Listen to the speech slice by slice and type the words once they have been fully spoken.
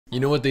You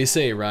know what they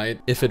say,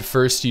 right? If at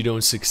first you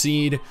don't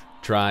succeed,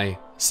 try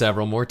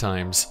several more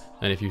times.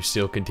 And if you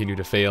still continue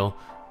to fail,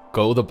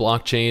 go the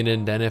blockchain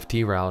and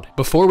NFT route.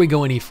 Before we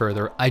go any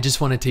further, I just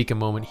want to take a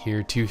moment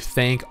here to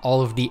thank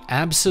all of the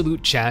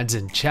absolute chads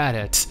and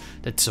chadettes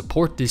that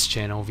support this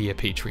channel via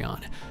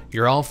Patreon.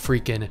 You're all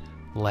freaking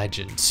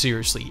legends.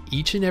 Seriously,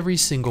 each and every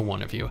single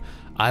one of you.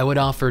 I would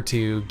offer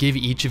to give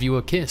each of you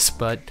a kiss,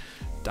 but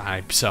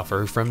I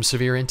suffer from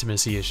severe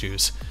intimacy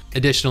issues.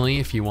 Additionally,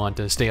 if you want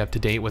to stay up to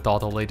date with all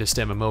the latest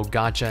MMO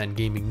gacha and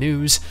gaming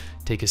news,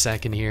 take a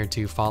second here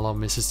to follow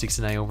MRSSTIX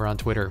and I over on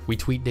Twitter. We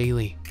tweet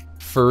daily.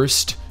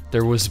 First,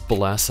 there was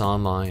Bless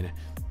Online.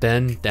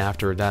 Then,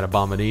 after that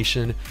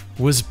abomination,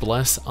 was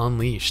Bless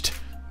Unleashed,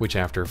 which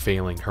after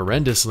failing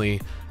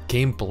horrendously,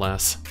 came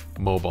Bless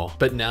Mobile.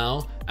 But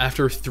now,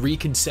 after 3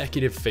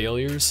 consecutive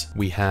failures,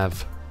 we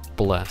have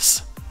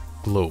Bless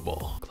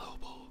Global.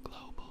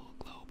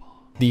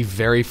 The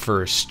very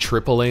first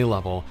AAA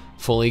level,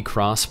 fully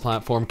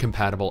cross-platform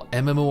compatible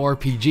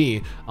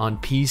MMORPG on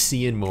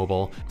PC and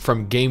mobile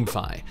from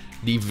GameFi,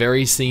 the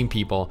very same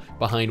people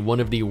behind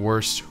one of the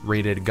worst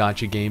rated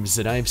gacha games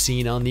that I've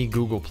seen on the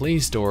Google Play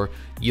Store,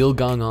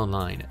 Yilgang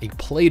Online, a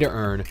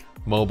play-to-earn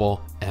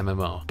mobile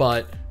MMO.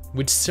 But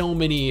with so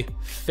many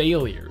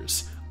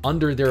failures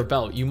under their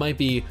belt, you might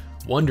be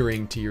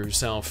wondering to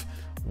yourself,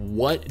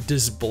 what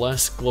does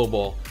Bless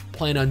Global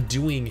plan on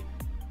doing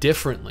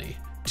differently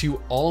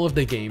to all of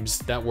the games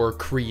that were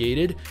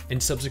created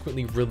and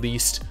subsequently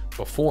released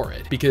before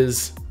it?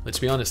 Because let's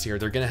be honest here,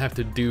 they're gonna have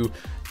to do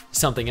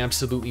something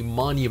absolutely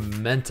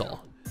monumental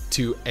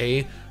to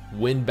A,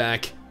 win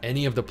back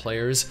any of the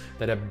players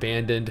that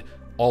abandoned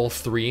all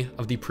 3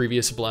 of the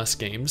previous Bless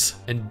games,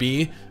 and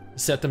B,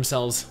 set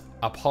themselves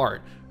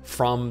apart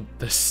from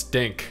the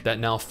stink that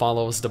now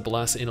follows the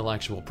Bless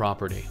intellectual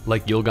property,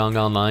 like Yilgang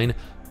Online,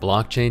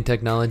 blockchain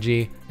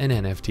technology, and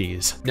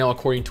NFTs. Now,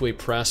 according to a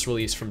press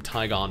release from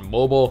Taigon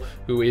Mobile,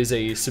 who is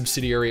a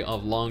subsidiary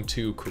of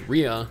Long2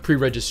 Korea,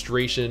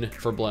 pre-registration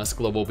for Bless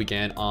Global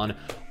began on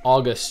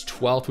August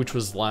 12th, which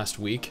was last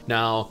week.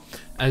 Now,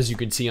 as you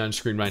can see on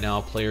screen right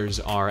now, players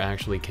are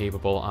actually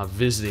capable of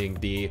visiting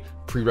the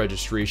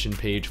pre-registration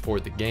page for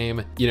the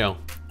game. You know,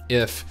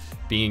 if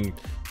being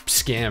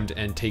scammed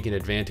and taken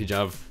advantage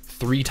of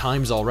 3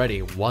 times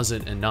already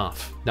wasn't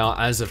enough. Now,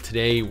 as of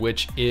today,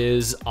 which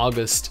is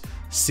August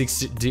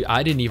 16th,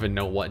 I didn't even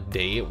know what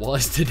day it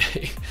was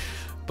today,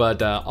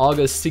 but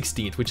August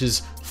 16th, which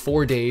is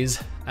 4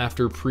 days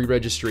after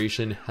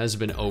pre-registration has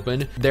been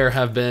open, there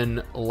have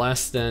been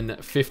less than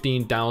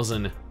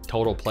 15,000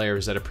 total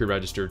players that have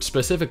pre-registered,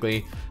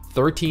 specifically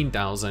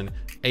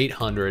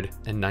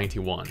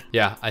 13,891.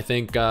 Yeah, I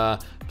think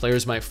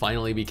players might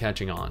finally be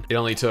catching on. It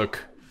only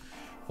took,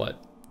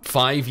 what,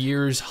 5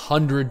 years,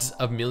 hundreds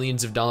of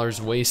millions of dollars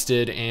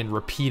wasted, and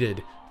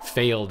repeated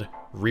failed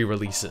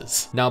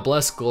re-releases. Now,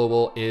 Bless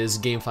Global is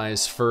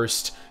GameFi's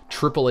first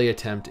AAA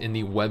attempt in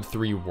the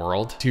Web3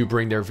 world to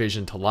bring their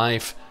vision to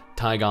life.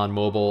 Taigon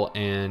Mobile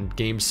and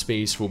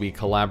GameSpace will be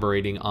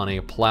collaborating on a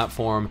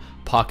platform,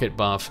 Pocket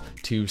Buff,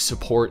 to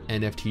support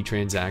NFT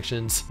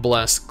transactions.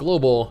 Bless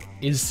Global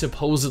is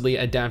supposedly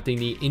adapting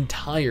the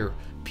entire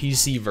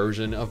PC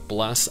version of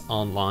Bless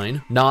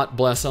Online, not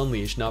Bless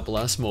Unleashed, not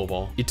Bless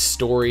Mobile. Its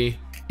story,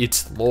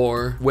 its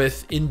lore,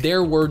 with, in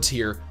their words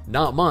here,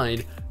 not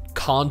mine,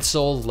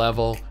 console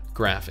level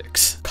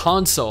graphics.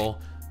 Console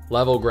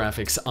level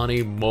graphics on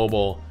a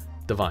mobile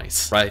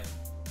device, right?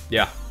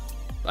 Yeah,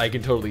 I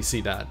can totally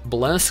see that.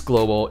 Bless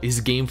Global is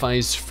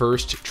GameFi's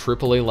first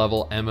AAA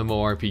level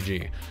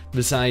MMORPG.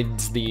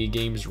 Besides the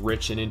game's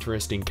rich and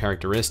interesting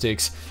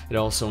characteristics, it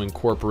also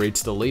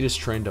incorporates the latest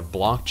trend of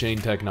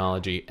blockchain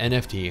technology,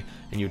 NFT,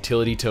 and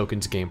utility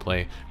tokens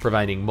gameplay,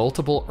 providing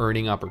multiple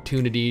earning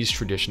opportunities,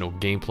 traditional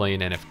gameplay,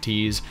 and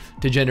NFTs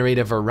to generate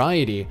a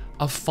variety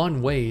of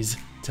fun ways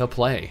to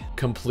play.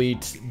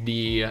 Complete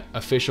the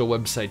official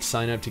website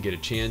sign up to get a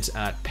chance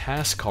at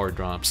past card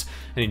drops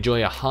and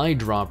enjoy a high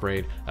drop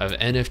rate of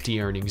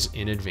NFT earnings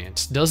in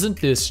advance. Doesn't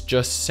this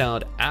just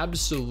sound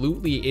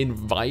absolutely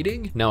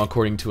inviting? Now,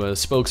 according to a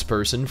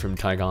spokesperson from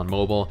Taigon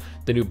Mobile,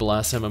 the new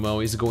Bless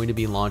MMO is going to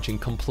be launching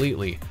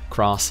completely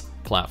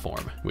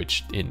cross-platform,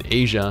 which in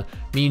Asia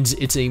means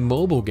it's a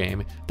mobile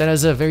game that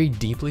has a very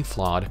deeply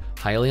flawed,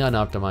 highly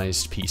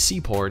unoptimized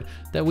PC port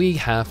that we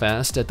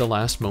half-assed at the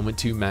last moment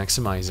to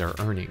maximize our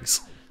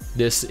earnings.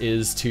 This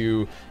is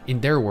to,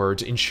 in their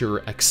words,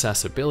 ensure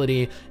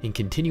accessibility and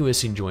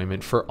continuous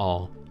enjoyment for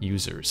all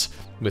users.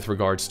 With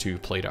regards to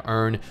play to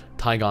earn,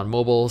 Taigon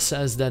Mobile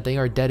says that they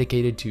are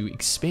dedicated to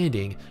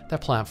expanding the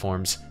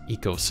platform's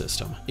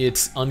ecosystem.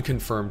 It's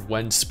unconfirmed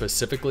when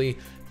specifically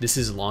this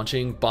is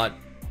launching, but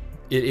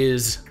it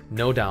is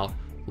no doubt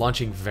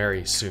launching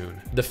very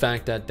soon. The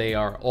fact that they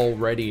are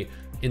already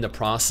in the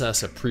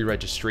process of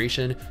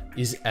pre-registration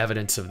is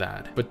evidence of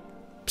that. But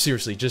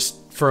seriously,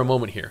 just for a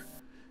moment here,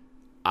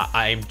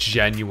 I'm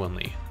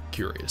genuinely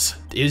curious.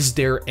 Is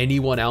there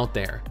anyone out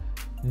there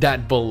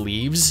that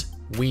believes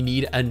we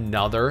need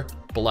another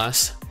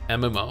Bless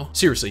MMO?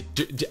 Seriously,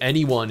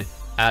 anyone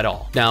at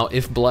all. Now,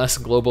 if Bless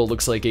Global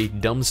looks like a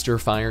dumpster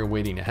fire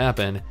waiting to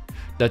happen,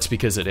 that's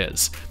because it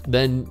is.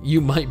 Then you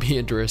might be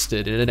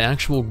interested in an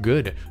actual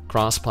good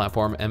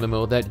cross-platform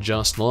MMO that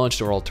just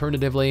launched, or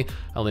alternatively,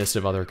 a list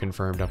of other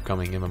confirmed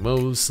upcoming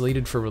MMOs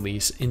slated for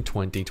release in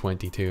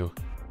 2022.